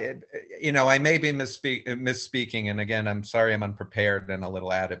 I may be misspeaking, and again, I'm sorry, I'm unprepared and a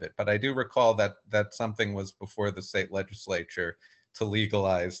little out of it. But I do recall that something was before the state legislature to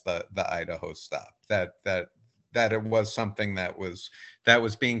legalize the Idaho stop. That it was something that was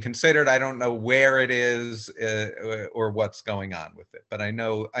being considered. I don't know where it is or what's going on with it, but I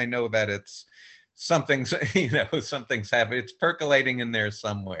know that it's something's happening. It's percolating in there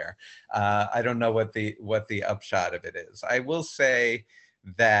somewhere. I don't know what the upshot of it is. I will say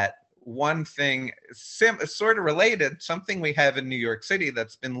that one thing sort of related, something we have in New York City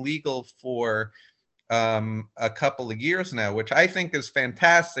that's been legal for a couple of years now, which I think is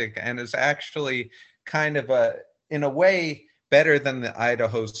fantastic and is actually kind of in a way better than the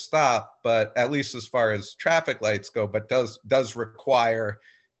Idaho stop, but at least as far as traffic lights go, but does require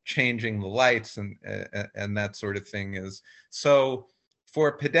changing the lights and that sort of thing. Is so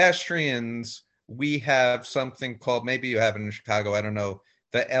for pedestrians, we have something called, maybe you have it in Chicago, I don't know,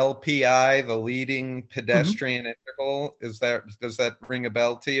 the LPI, the leading pedestrian interval. Does that ring a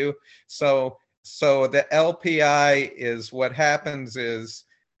bell to you? So the LPI is, what happens is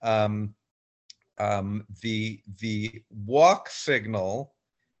the walk signal,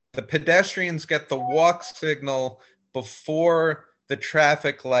 the pedestrians get the walk signal before the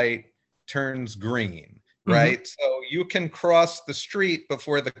traffic light turns green, right? So you can cross the street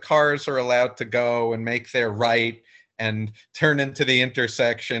before the cars are allowed to go and make their right and turn into the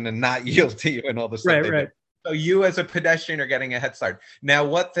intersection and not yield to you and all the stuff. Right. So you as a pedestrian are getting a head start. Now,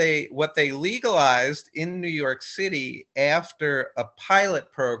 what they legalized in New York City after a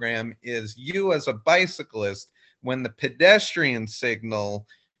pilot program is you as a bicyclist, when the pedestrian signal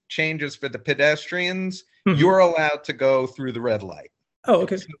changes for the pedestrians, you're allowed to go through the red light. Oh,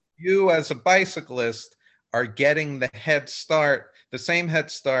 okay. So you as a bicyclist are getting the head start, the same head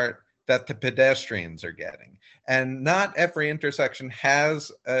start that the pedestrians are getting. And not every intersection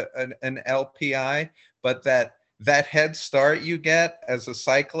has an LPI, but that head start you get as a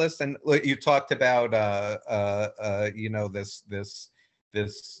cyclist, and you talked about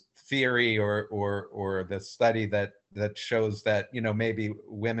this theory or the study that shows that maybe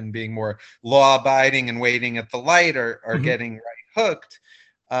women being more law abiding and waiting at the light are getting right hooked.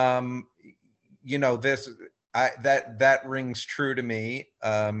 That rings true to me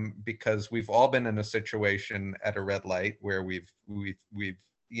because we've all been in a situation at a red light where we've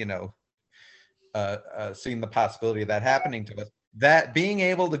seen the possibility of that happening to us. That being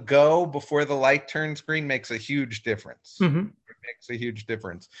able to go before the light turns green makes a huge difference. It makes a huge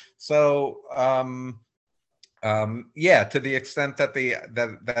difference. So to the extent that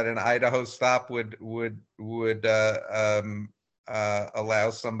that an Idaho stop would allow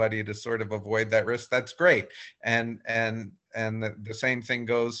somebody to sort of avoid that risk, that's great. And the same thing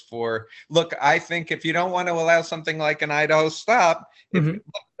goes for, look, I think if you don't want to allow something like an Idaho stop, then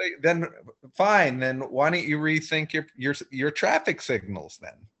fine, then why don't you rethink your traffic signals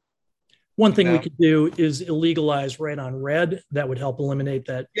then? One thing we could do is illegalize right on red. That would help eliminate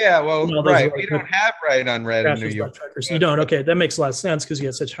that. Yeah, well, right. We don't have right on red in New York. You don't? Okay, that makes a lot of sense because you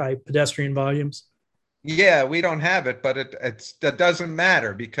have such high pedestrian volumes. Yeah, we don't have it, but it doesn't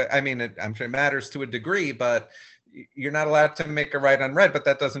matter because I'm sure it matters to a degree, but you're not allowed to make a right on red. But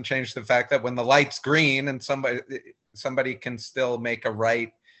that doesn't change the fact that when the light's green and somebody can still make a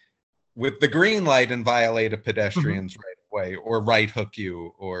right with the green light and violate a pedestrian's right of way or right hook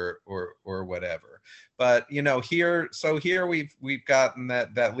you or whatever. But here we've gotten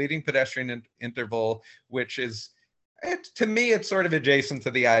that leading pedestrian interval, which is, to me, it's sort of adjacent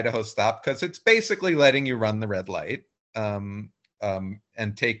to the Idaho stop because it's basically letting you run the red light and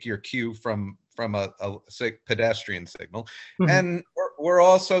take your cue from a pedestrian signal. And we're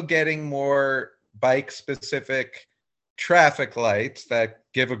also getting more bike-specific traffic lights that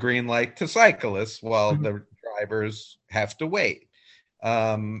give a green light to cyclists while the drivers have to wait.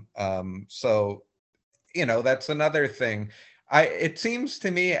 So, that's another thing. It seems to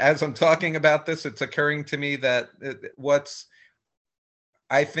me, as I'm talking about this, it's occurring to me that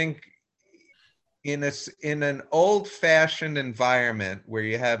I think in an old-fashioned environment where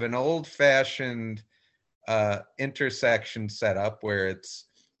you have an old-fashioned intersection set up where it's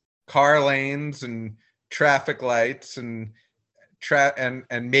car lanes and traffic lights and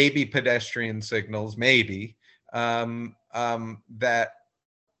maybe pedestrian signals, maybe that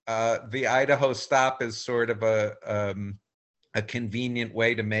the Idaho stop is sort of a convenient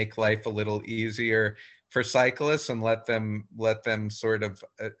way to make life a little easier for cyclists and let them sort of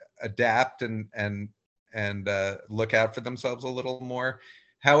adapt and look out for themselves a little more.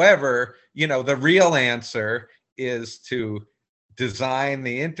 However, the real answer is to design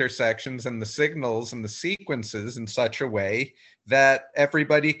the intersections and the signals and the sequences in such a way that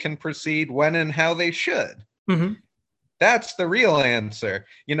everybody can proceed when and how they should. That's the real answer.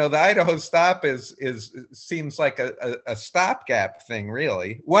 The Idaho stop seems like a stopgap thing,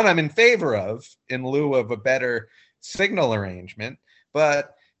 really. One I'm in favor of in lieu of a better signal arrangement,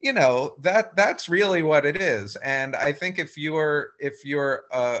 but that's really what it is. And I think if you're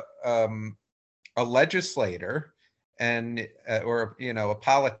a legislator and or a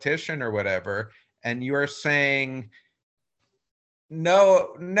politician or whatever, and you're saying,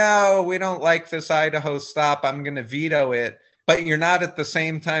 no, we don't like this Idaho stop, I'm going to veto it, but you're not at the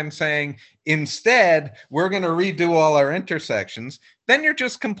same time saying, instead, we're going to redo all our intersections, then you're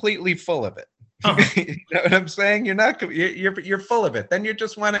just completely full of it. You know what I'm saying? You're full of it. Then you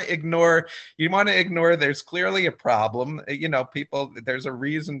just want to ignore there's clearly a problem. There's a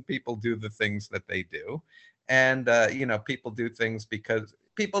reason people do the things that they do. And, people do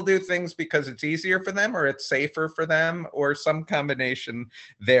things because it's easier for them or it's safer for them or some combination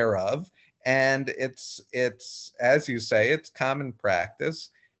thereof. And it's as you say, it's common practice.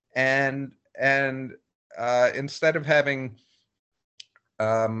 And instead of having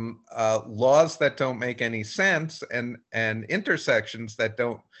laws that don't make any sense and intersections that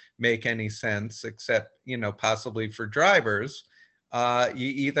don't make any sense, except, possibly for drivers, you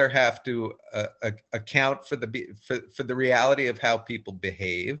either have to account for the reality of how people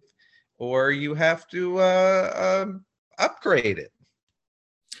behave, or you have to upgrade it.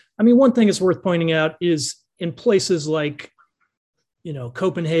 I mean, one thing that's worth pointing out is in places like,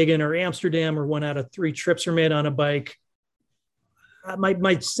 Copenhagen or Amsterdam, or 1 out of 3 trips are made on a bike.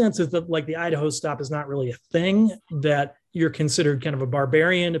 My sense is that like the Idaho stop is not really a thing, that you're considered kind of a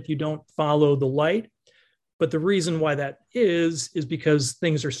barbarian if you don't follow the light. But the reason why that is because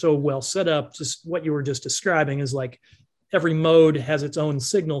things are so well set up. Just what you were just describing is like every mode has its own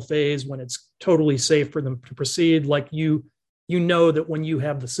signal phase when it's totally safe for them to proceed. Like you know that when you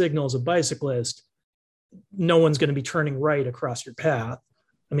have the signal as a bicyclist, no one's going to be turning right across your path.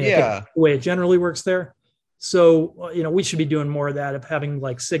 I mean, I think the way it generally works there. So, we should be doing more of that, of having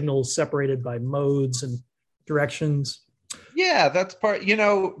like signals separated by modes and directions. Yeah, that's part,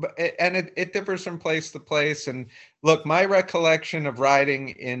 and it differs from place to place. And look, my recollection of riding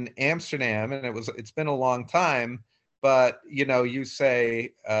in Amsterdam, and it's been a long time, but, you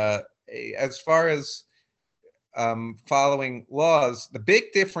say, as far as following laws, the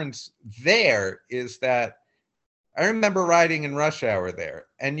big difference there is that I remember riding in rush hour there,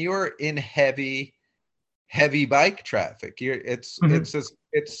 and you're in heavy bike traffic. It's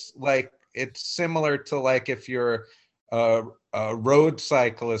similar to like if you're a road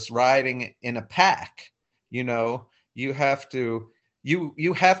cyclist riding in a pack. You have to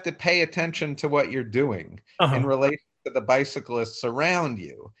pay attention to what you're doing in relation to the bicyclists around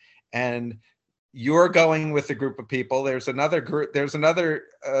you, and you're going with a group of people. There's another group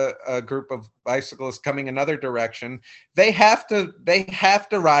of bicyclists coming another direction. They have to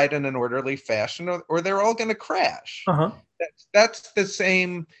ride in an orderly fashion, or they're all going to crash. That's the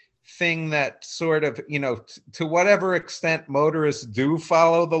same thing that sort of, to whatever extent motorists do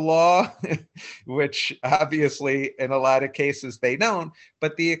follow the law, which obviously in a lot of cases they don't,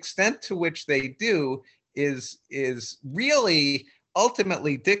 but the extent to which they do is really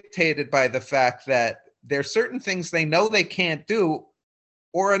ultimately dictated by the fact that there's certain things they know they can't do,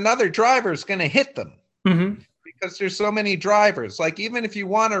 or another driver is going to hit them. Mm-hmm. Because there's so many drivers. Like, even if you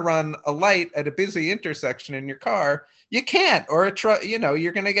want to run a light at a busy intersection in your car, you can't, or a truck, you're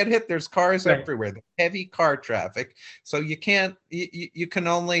going to get hit. There's cars everywhere, the heavy car traffic. So you can't, you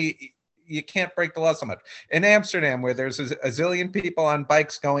can't break the law so much. In Amsterdam, where there's a zillion people on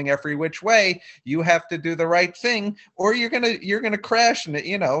bikes going every which way, you have to do the right thing, or you're going to crash, and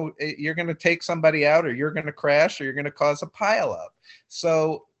you're going to take somebody out, or you're going to crash, or you're going to cause a pileup.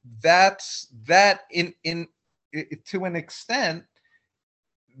 So that's that to an extent.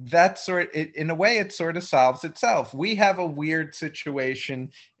 In a way, it sort of solves itself. We have a weird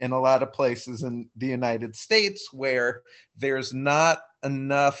situation in a lot of places in the United States where there's not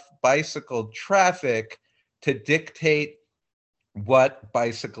enough bicycle traffic to dictate what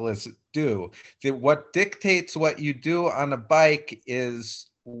bicyclists do. What dictates what you do on a bike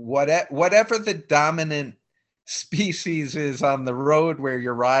is whatever the dominant species is on the road where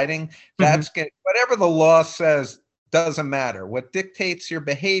you're riding. That's whatever the law says. Doesn't matter. What dictates your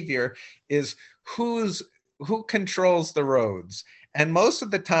behavior is who controls the roads. And most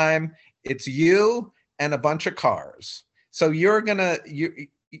of the time it's you and a bunch of cars. So you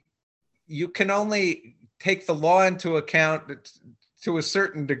can only take the law into account to a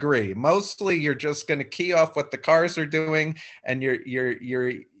certain degree. Mostly you're just going to key off what the cars are doing, and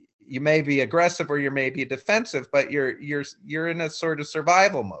you may be aggressive or you may be defensive, but you're in a sort of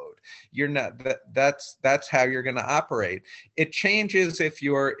survival mode. You're not, that's how you're going to operate. It changes if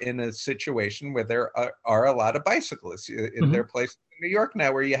you're in a situation where there are a lot of bicyclists. In their places in New York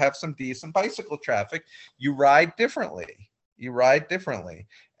now where you have some decent bicycle traffic, you ride differently.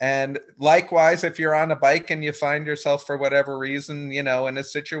 And likewise, if you're on a bike and you find yourself for whatever reason, in a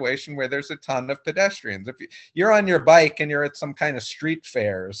situation where there's a ton of pedestrians, if you're on your bike and you're at some kind of street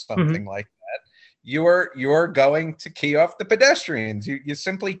fair or something like that, you're going to key off the pedestrians. You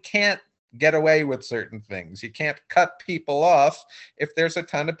simply can't get away with certain things. You can't cut people off if there's a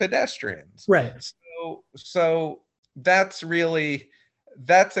ton of pedestrians. Right. So that's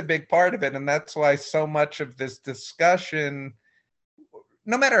a big part of it. And that's why so much of this discussion,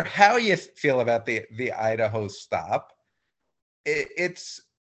 no matter how you feel about the Idaho stop, it's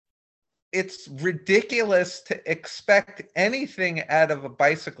ridiculous to expect anything out of a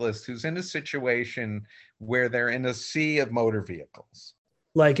bicyclist who's in a situation where they're in a sea of motor vehicles.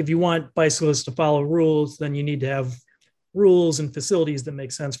 Like, if you want bicyclists to follow rules, then you need to have rules and facilities that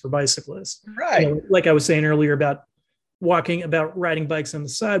make sense for bicyclists. Right. Like I was saying earlier about riding bikes on the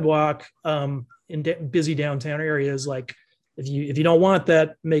sidewalk in busy downtown areas. Like, if you don't want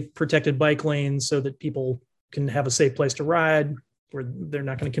that, make protected bike lanes so that people can have a safe place to ride, where they're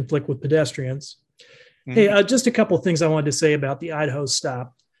not going to conflict with pedestrians. Hey, just a couple of things I wanted to say about the Idaho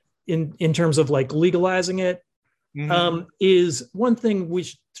stop in terms of like legalizing it. Is one thing we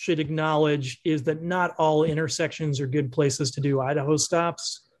should acknowledge is that not all intersections are good places to do Idaho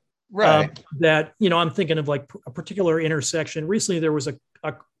stops. Right. I'm thinking of like a particular intersection. Recently, there was a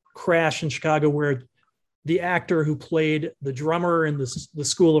crash in Chicago where the actor who played the drummer in the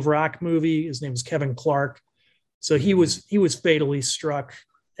School of Rock movie, his name is Kevin Clark. So he was fatally struck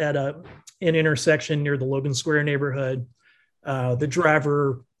at an intersection near the Logan Square neighborhood. The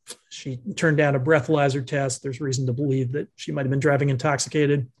driver, she turned down a breathalyzer test. There's reason to believe that she might have been driving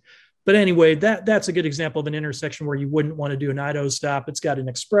intoxicated. But anyway, that's a good example of an intersection where you wouldn't want to do an Idaho stop. It's got an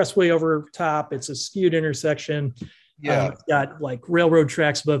expressway over top. It's a skewed intersection. Yeah. It's got like railroad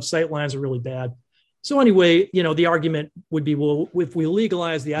tracks above, sight lines are really bad. So anyway, the argument would be, well, if we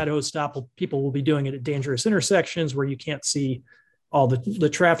legalize the Idaho stop, people will be doing it at dangerous intersections where you can't see all the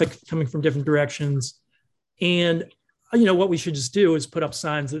traffic coming from different directions. And, what we should just do is put up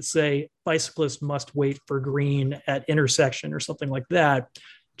signs that say bicyclists must wait for green at intersection or something like that.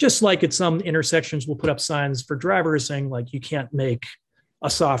 Just like at some intersections, we'll put up signs for drivers saying like, you can't make a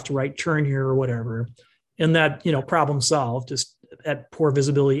soft right turn here or whatever. And that, problem solved. Just at poor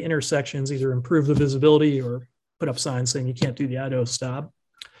visibility intersections, either improve the visibility or put up signs saying you can't do the Idaho stop.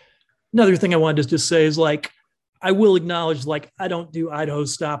 Another thing I wanted to just say is like, I will acknowledge, like, I don't do Idaho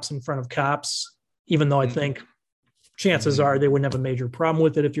stops in front of cops, even though I think chances are they wouldn't have a major problem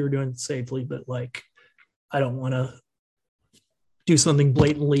with it if you were doing it safely. But like, I don't want to do something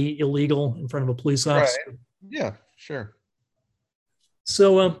blatantly illegal in front of a police officer. Right. Yeah, sure.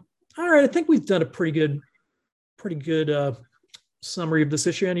 So, all right, I think we've done a pretty good summary of this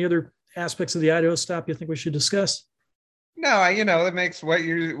issue. Any other aspects of the Idaho stop you think we should discuss? No, it makes what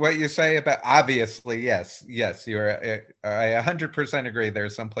you say about, obviously, yes, I 100% agree. There are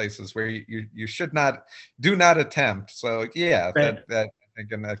some places where you should do not attempt. So yeah, right. that I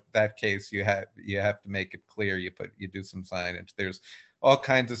think in that case you have to make it clear. You do some signage. There's all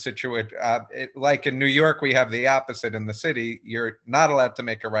kinds of situations. Like in New York, we have the opposite. In the city, you're not allowed to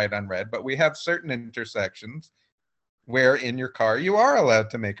make a right on red, but we have certain intersections where in your car you are allowed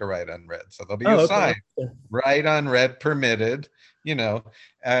to make a right on red. So there'll be a sign, right on red permitted, and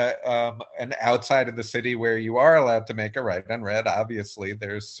outside of the city where you are allowed to make a right on red, obviously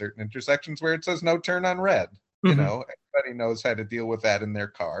there's certain intersections where it says no turn on red. Mm-hmm. Everybody knows how to deal with that in their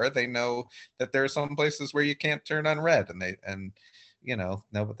car. They know that there are some places where you can't turn on red, no,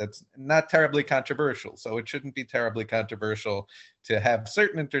 but that's not terribly controversial. So it shouldn't be terribly controversial to have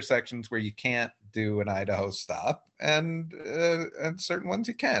certain intersections where you can't do an Idaho stop, and certain ones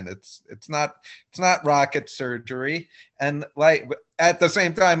you can. It's not rocket surgery. And like at the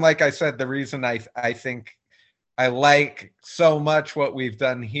same time, like I said, the reason I think I like so much what we've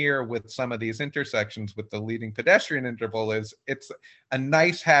done here with some of these intersections with the leading pedestrian interval is it's a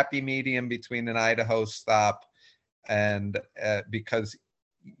nice happy medium between an Idaho stop and because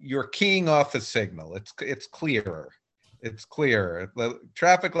you're keying off a signal. It's clearer. It's clear. The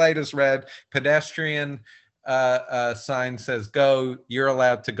traffic light is red. Pedestrian sign says go. You're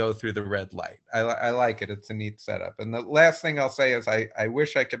allowed to go through the red light. I like it. It's a neat setup. And the last thing I'll say is I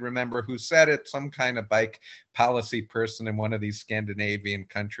wish I could remember who said it. Some kind of bike policy person in one of these Scandinavian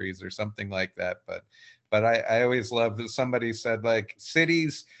countries or something like that. But I always love that somebody said like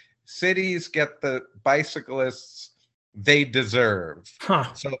cities get the bicyclists they deserve.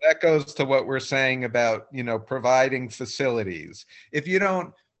 Huh. So that goes to what we're saying about, providing facilities. If you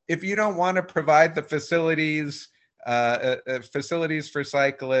don't want to provide the facilities for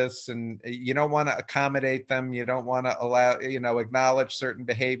cyclists, and you don't want to accommodate them, you don't want to allow, acknowledge certain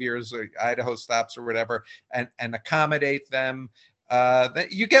behaviors or Idaho stops or whatever, and accommodate them, then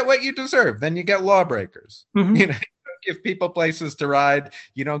you get what you deserve. Then you get lawbreakers. Mm-hmm. You don't give people places to ride.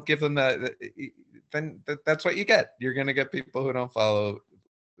 You don't give them then that's what you get. You're going to get people who don't follow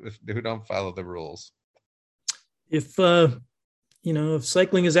the rules. If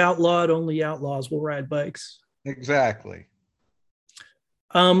cycling is outlawed, only outlaws will ride bikes. Exactly.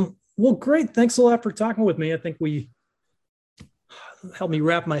 Well, great. Thanks a lot for talking with me. I think we helped me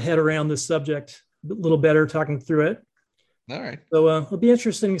wrap my head around this subject a little better, talking through it. All right. So it'll be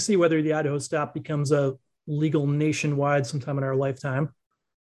interesting to see whether the Idaho stop becomes a legal nationwide sometime in our lifetime,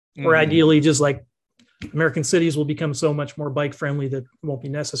 or ideally just like American cities will become so much more bike friendly that it won't be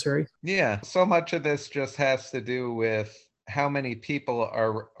necessary. Yeah. So much of this just has to do with how many people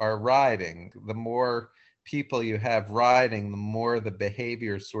are riding. The more people you have riding, the more the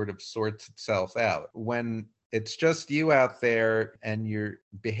behavior sort of sorts itself out. When it's just you out there and your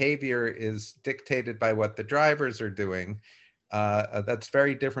behavior is dictated by what the drivers are doing, that's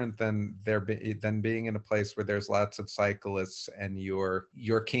very different than being in a place where there's lots of cyclists and you're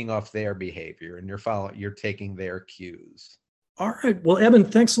keying off their behavior and you're taking their cues. All right. Well, Eben,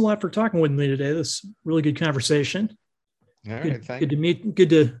 thanks a lot for talking with me today. This is a really good conversation. All right. Good to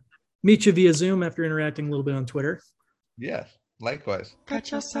meet you via Zoom after interacting a little bit on Twitter. Yeah, likewise. Got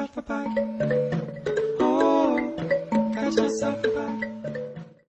yourself a bike. Oh, got yourself a bike.